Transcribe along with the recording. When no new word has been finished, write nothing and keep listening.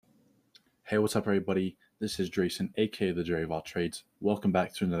Hey, what's up, everybody? This is Drayson, aka the Dre of All Trades. Welcome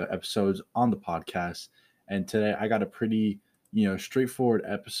back to another episode on the podcast. And today I got a pretty, straightforward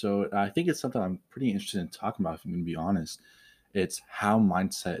episode. I think it's something I'm pretty interested in talking about, if I'm going to be honest. It's how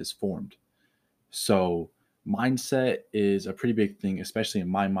mindset is formed. So, mindset is a pretty big thing, especially in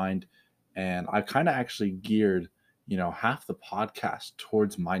my mind. And I've kind of actually geared, half the podcast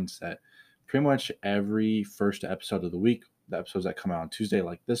towards mindset. Pretty much every first episode of the week, the episodes that come out on Tuesday,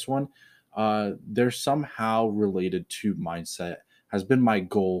 like this one, they're somehow related to mindset, has been my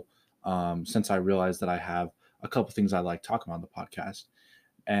goal since I realized that I have a couple things I like talking about on the podcast.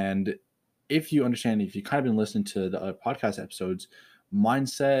 And if you understand, if you kind of been listening to the podcast episodes,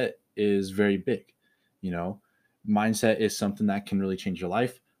 mindset is very big. You know, mindset is something that can really change your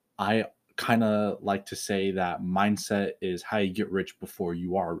life. I kind of like to say that mindset is how you get rich before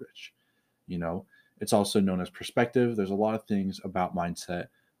you are rich. You know, it's also known as perspective. There's a lot of things about mindset,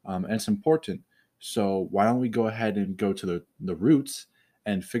 and it's important. So why don't we go ahead and go to the roots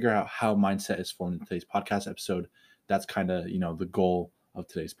and figure out how mindset is formed in today's podcast episode? That's kind of the goal of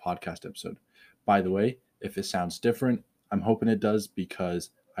today's podcast episode. By the way, if it sounds different, I'm hoping it does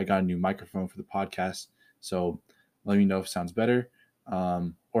because I got a new microphone for the podcast. So let me know if it sounds better,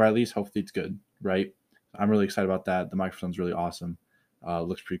 or at least hopefully it's good, right? I'm really excited about that. The microphone's really awesome.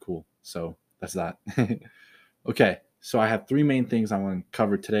 Looks pretty cool. So that's that. Okay, so I have three main things I want to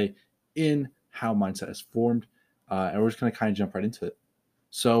cover today in how mindset is formed, and we're just going to kind of jump right into it.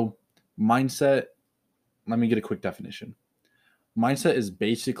 So, mindset, let me get a quick definition. Mindset is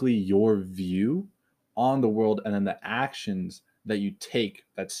basically your view on the world and then the actions that you take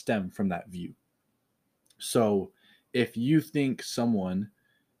that stem from that view. So, if you think someone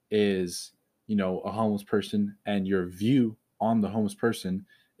is, a homeless person and your view on the homeless person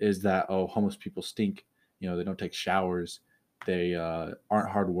is that, oh, homeless people stink, they don't take showers, they aren't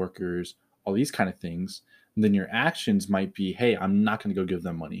hard workers, all these kind of things, then your actions might be, hey, I'm not going to go give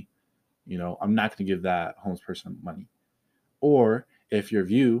them money. I'm not going to give that homeless person money. Or if your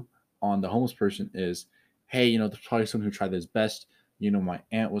view on the homeless person is, hey, there's probably someone who tried his best. My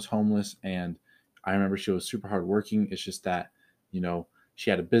aunt was homeless and I remember she was super hardworking. It's just that, she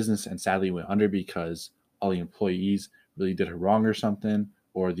had a business and sadly went under because all the employees really did her wrong or something,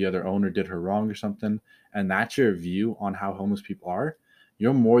 or the other owner did her wrong or something. And that's your view on how homeless people are.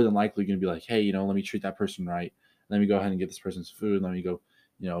 You're more than likely going to be like, hey, let me treat that person right. Let me go ahead and get this person's food. Let me go,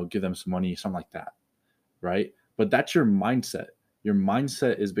 give them some money, something like that. Right. But that's your mindset. Your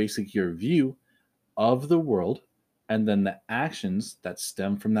mindset is basically your view of the world and then the actions that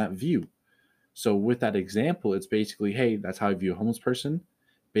stem from that view. So with that example, it's basically, hey, that's how I view a homeless person.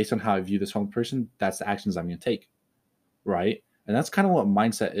 Based on how I view this homeless person, that's the actions I'm going to take. Right. And that's kind of what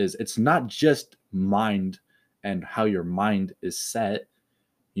mindset is. It's not just mind and how your mind is set,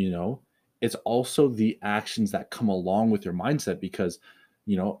 you know, it's also the actions that come along with your mindset because,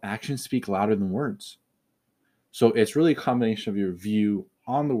 actions speak louder than words. So it's really a combination of your view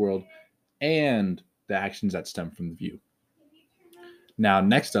on the world and the actions that stem from the view. Now,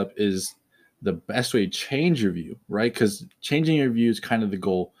 next up is the best way to change your view, right? Because changing your view is kind of the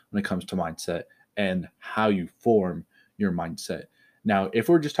goal when it comes to mindset and how you form your mindset. Now, if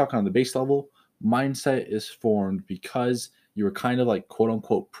we're just talking on the base level, mindset is formed because you were kind of like quote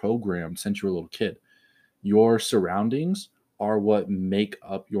unquote programmed since you were a little kid. Your surroundings are what make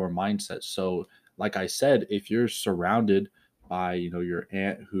up your mindset. So, like I said, if you're surrounded by your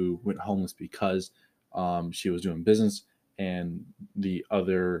aunt who went homeless because she was doing business and the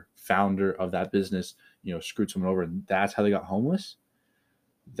other founder of that business screwed someone over and that's how they got homeless,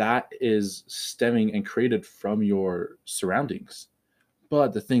 that is stemming and created from your surroundings.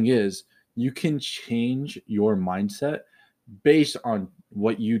 But the thing is, you can change your mindset based on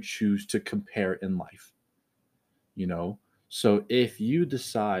what you choose to compare in life. you know so if you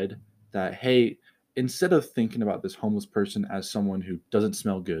decide that, hey, instead of thinking about this homeless person as someone who doesn't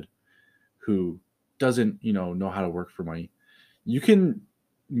smell good, who doesn't know how to work for money, you can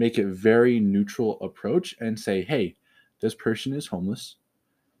make a very neutral approach and say, hey, this person is homeless.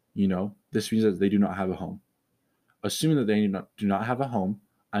 This means that they do not have a home. Assuming that they do not have a home,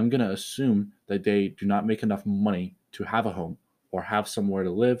 I'm going to assume that they do not make enough money to have a home or have somewhere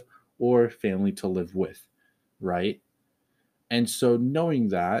to live or family to live with, right? And so knowing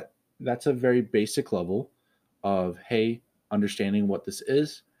that, that's a very basic level of, hey, understanding what this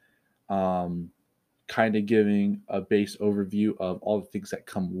is, um, kind of giving a base overview of all the things that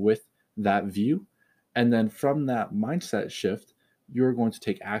come with that view. And then from that mindset shift, you're going to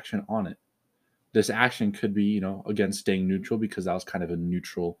take action on it. This action could be, again, staying neutral because that was kind of a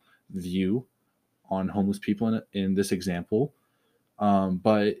neutral view on homeless people in this example.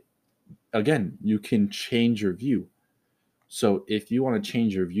 But again, you can change your view. So if you want to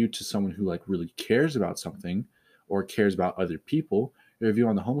change your view to someone who like really cares about something or cares about other people, your view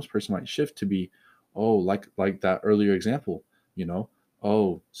on the homeless person might shift to be, oh, like that earlier example, you know,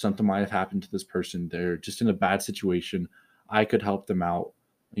 oh, something might have happened to this person. They're just in a bad situation. I could help them out,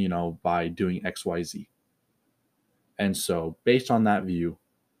 by doing XYZ. And so based on that view,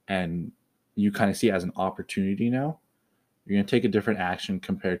 and you kind of see it as an opportunity now, you're going to take a different action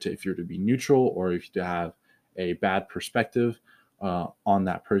compared to if you're to be neutral or if you to have a bad perspective on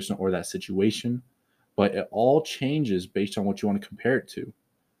that person or that situation. But it all changes based on what you want to compare it to,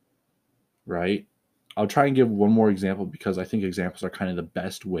 right? I'll try and give one more example because I think examples are kind of the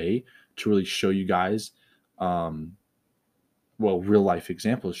best way to really show you guys, um, real life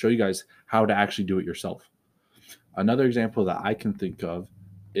examples, show you guys how to actually do it yourself. Another example that I can think of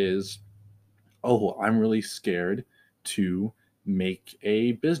is, oh, I'm really scared to make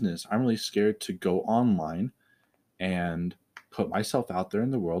a business. I'm really scared to go online and put myself out there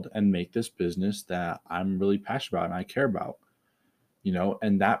in the world and make this business that I'm really passionate about and I care about.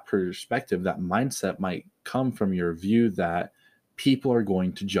 And that perspective, that mindset might come from your view that people are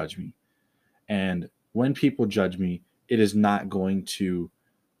going to judge me. And when people judge me, it is not going to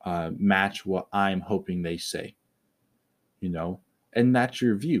match what I'm hoping they say, you know, and that's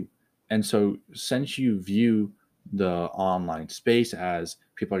your view. And so, since you view the online space as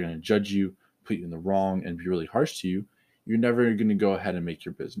people are going to judge you, put you in the wrong, and be really harsh to you, you're never going to go ahead and make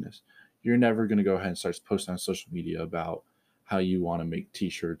your business. You're never going to go ahead and start posting on social media about how you want to make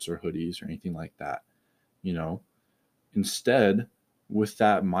t-shirts or hoodies or anything like that. You know, instead, with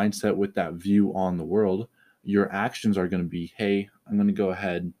that mindset, with that view on the world, your actions are going to be, hey, I'm going to go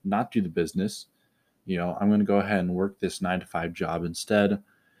ahead, not do the business. I'm going to go ahead and work this 9 to 5 job instead.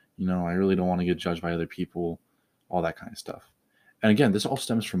 I really don't want to get judged by other people, all that kind of stuff. And again, this all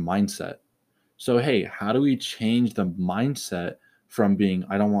stems from mindset. So, hey, how do we change the mindset from being,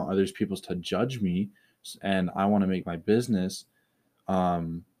 I don't want others people to judge me and I want to make my business,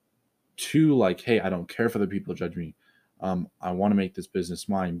 um, to like, hey, I don't care if other people judge me. I want to make this business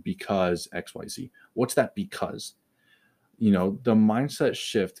mine because XYZ. What's that because? The mindset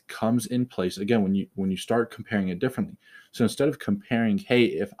shift comes in place again when you start comparing it differently. So instead of comparing, hey,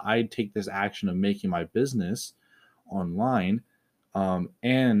 if I take this action of making my business online,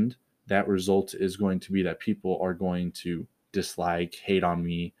 and that result is going to be that people are going to dislike, hate on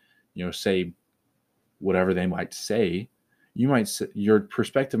me, say whatever they might say, your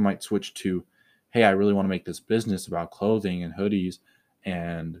perspective might switch to, hey, I really want to make this business about clothing and hoodies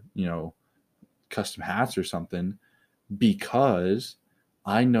and custom hats or something, because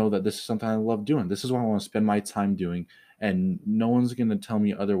I know that this is something I love doing. This is what I want to spend my time doing. And no one's going to tell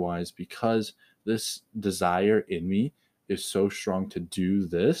me otherwise, because this desire in me is so strong to do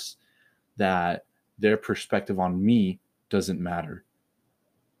this that their perspective on me doesn't matter.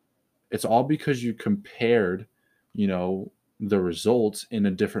 It's all because you compared, the results in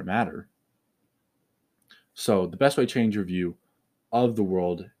a different matter. So the best way to change your view of the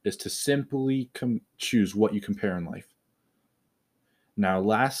world is to simply choose what you compare in life. Now,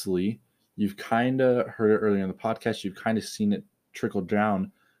 lastly, you've kind of heard it earlier in the podcast. You've kind of seen it trickle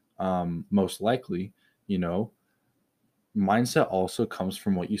down, most likely. Mindset also comes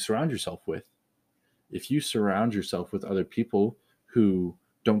from what you surround yourself with. If you surround yourself with other people who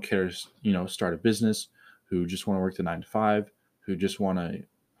don't care, start a business, who just want to work the 9 to 5, who just want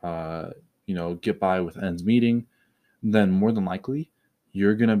to, get by with ends meeting, then more than likely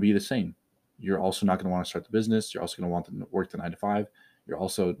you're going to be the same. You're also not going to want to start the business. You're also going to want to work the 9 to 5. You're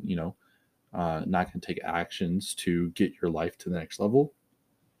also, not going to take actions to get your life to the next level.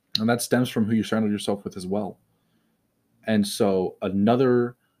 And that stems from who you surround yourself with as well. And so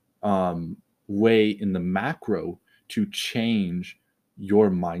another way in the macro to change your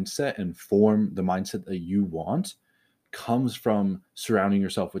mindset and form the mindset that you want comes from surrounding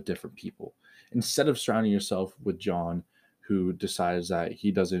yourself with different people. Instead of surrounding yourself with John, who decides that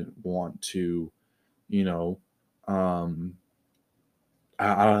he doesn't want to, you know, um,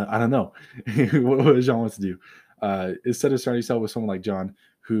 I don't know what John wants to do. Instead of surrounding yourself with someone like John,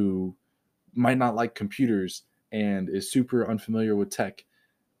 who might not like computers and is super unfamiliar with tech,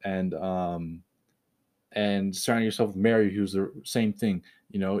 and surrounding yourself with Mary, who's the same thing.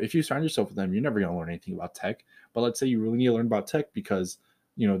 If you surround yourself with them, you're never going to learn anything about tech. But let's say you really need to learn about tech because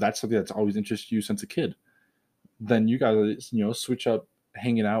that's something that's always interested you since a kid. Then you guys switch up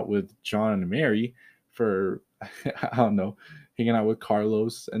hanging out with John and Mary for I don't know, hanging out with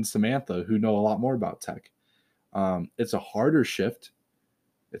Carlos and Samantha, who know a lot more about tech. It's a harder shift.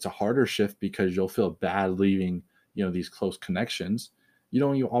 It's a harder shift because you'll feel bad leaving these close connections. You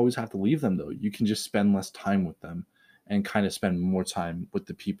don't you always have to leave them though. You can just spend less time with them and kind of spend more time with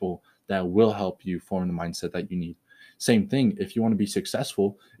the people that will help you form the mindset that you need. Same thing, if you want to be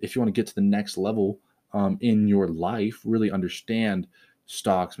successful, if you want to get to the next level in your life, really understand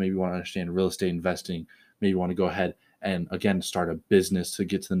stocks, maybe you want to understand real estate investing, maybe you want to go ahead and again start a business to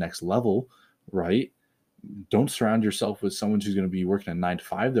get to the next level, right? Don't surround yourself with someone who's going to be working a 9 to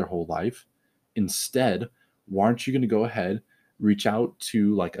 5 their whole life. Instead, why aren't you going to go ahead, reach out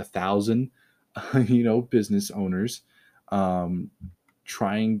to like 1,000, business owners, um,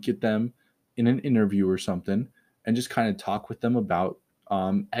 try and get them in an interview or something, and just kind of talk with them about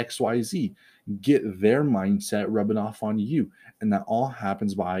XYZ. Get their mindset rubbing off on you, and that all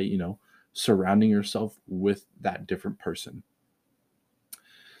happens by surrounding yourself with that different person.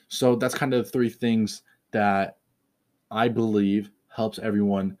 So that's kind of the three things that I believe helps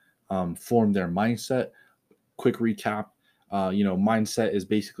everyone form their mindset. Quick recap. Mindset is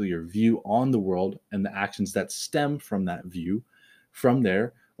basically your view on the world and the actions that stem from that view. From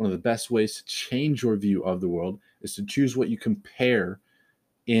there, one of the best ways to change your view of the world is to choose what you compare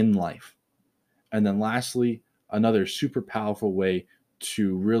in life. And then lastly, another super powerful way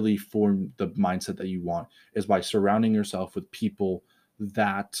to really form the mindset that you want is by surrounding yourself with people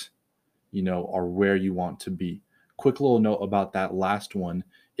that are where you want to be. Quick little note about that last one.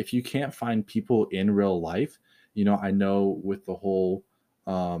 If you can't find people in real life, I know with the whole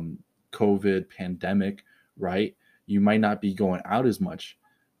um, COVID pandemic, right? You might not be going out as much.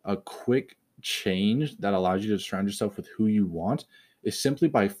 A quick change that allows you to surround yourself with who you want is simply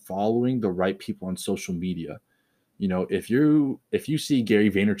by following the right people on social media. If you see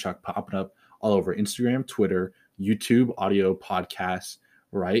Gary Vaynerchuk popping up all over Instagram, Twitter, YouTube, audio, podcasts,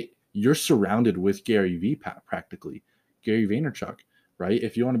 right? You're surrounded with Gary V practically, Gary Vaynerchuk, right?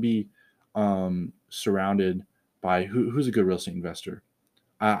 If you want to be surrounded by who's a good real estate investor,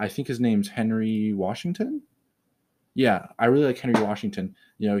 I think his name's Henry Washington. Yeah, I really like Henry Washington.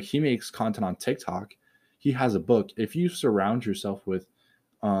 He makes content on TikTok. He has a book. If you surround yourself with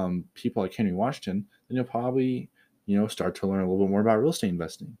people like Henry Washington, then you'll probably start to learn a little bit more about real estate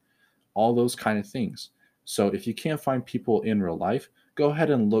investing, all those kind of things. So if you can't find people in real life, go ahead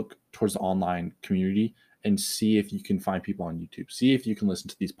and look towards the online community and see if you can find people on YouTube. See if you can listen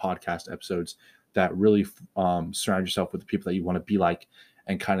to these podcast episodes that really surround yourself with the people that you want to be like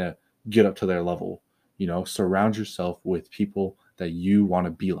and kind of get up to their level. Surround yourself with people that you want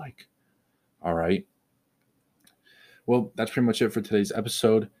to be like. All right. Well, that's pretty much it for today's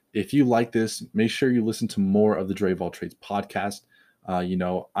episode. If you like this, make sure you listen to more of the Dre of All Trades podcast.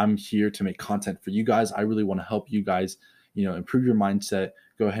 I'm here to make content for you guys. I really want to help you guys, improve your mindset,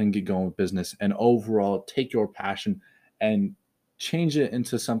 go ahead and get going with business, and overall take your passion and change it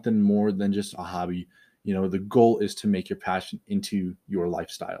into something more than just a hobby. The goal is to make your passion into your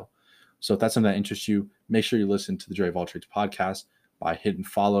lifestyle. So if that's something that interests you, make sure you listen to the Dre of All Trades podcast by hitting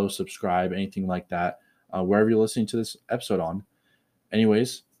follow, subscribe, anything like that, wherever you're listening to this episode on.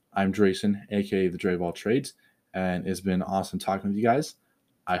 Anyways, I'm Drayson, aka the Dre of All Trades, and it's been awesome talking with you guys.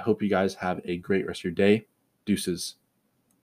 I hope you guys have a great rest of your day. Deuces.